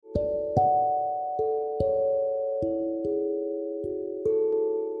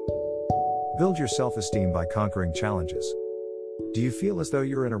Build your self-esteem by conquering challenges. Do you feel as though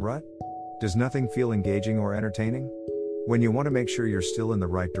you're in a rut? Does nothing feel engaging or entertaining? When you want to make sure you're still in the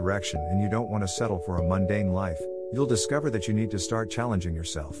right direction and you don't want to settle for a mundane life, you'll discover that you need to start challenging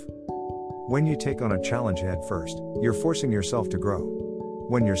yourself. When you take on a challenge head first, you're forcing yourself to grow.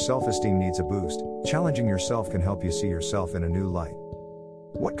 When your self-esteem needs a boost, challenging yourself can help you see yourself in a new light.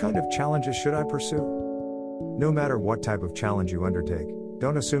 What kind of challenges should I pursue? No matter what type of challenge you undertake,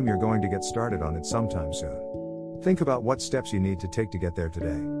 don't assume you're going to get started on it sometime soon. Think about what steps you need to take to get there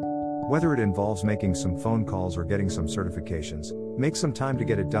today. Whether it involves making some phone calls or getting some certifications, make some time to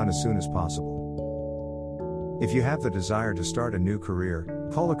get it done as soon as possible. If you have the desire to start a new career,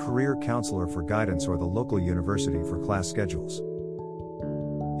 call a career counselor for guidance or the local university for class schedules.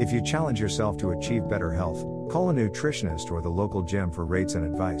 If you challenge yourself to achieve better health, call a nutritionist or the local gym for rates and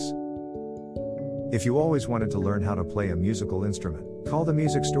advice. If you always wanted to learn how to play a musical instrument, call the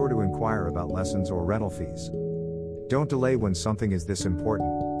music store to inquire about lessons or rental fees. Don't delay when something is this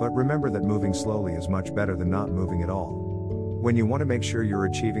important, but remember that moving slowly is much better than not moving at all. When you want to make sure you're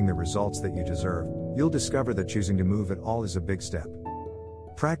achieving the results that you deserve, you'll discover that choosing to move at all is a big step.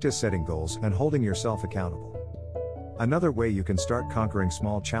 Practice setting goals and holding yourself accountable. Another way you can start conquering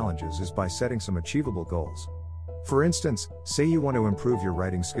small challenges is by setting some achievable goals. For instance, say you want to improve your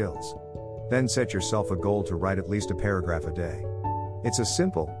writing skills. Then set yourself a goal to write at least a paragraph a day. It's a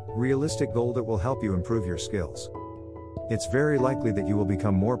simple, realistic goal that will help you improve your skills. It's very likely that you will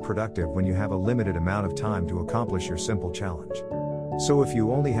become more productive when you have a limited amount of time to accomplish your simple challenge. So if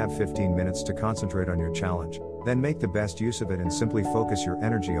you only have 15 minutes to concentrate on your challenge, then make the best use of it and simply focus your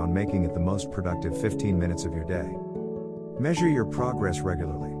energy on making it the most productive 15 minutes of your day. Measure your progress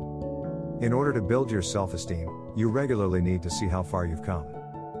regularly. In order to build your self-esteem, you regularly need to see how far you've come.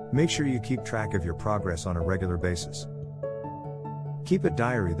 Make sure you keep track of your progress on a regular basis. Keep a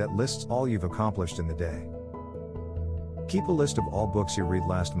diary that lists all you've accomplished in the day. Keep a list of all books you read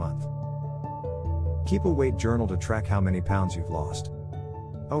last month. Keep a weight journal to track how many pounds you've lost.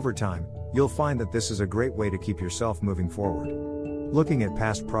 Over time, you'll find that this is a great way to keep yourself moving forward. Looking at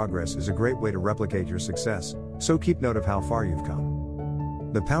past progress is a great way to replicate your success, so keep note of how far you've come.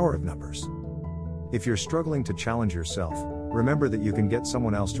 The power of numbers. If you're struggling to challenge yourself, remember that you can get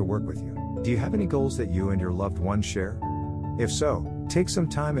someone else to work with you. Do you have any goals that you and your loved ones share? If so, take some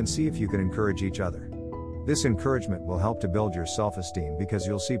time and see if you can encourage each other. This encouragement will help to build your self-esteem because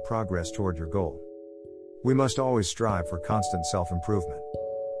you'll see progress toward your goal. We must always strive for constant self-improvement.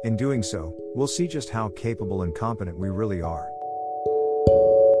 In doing so, we'll see just how capable and competent we really are.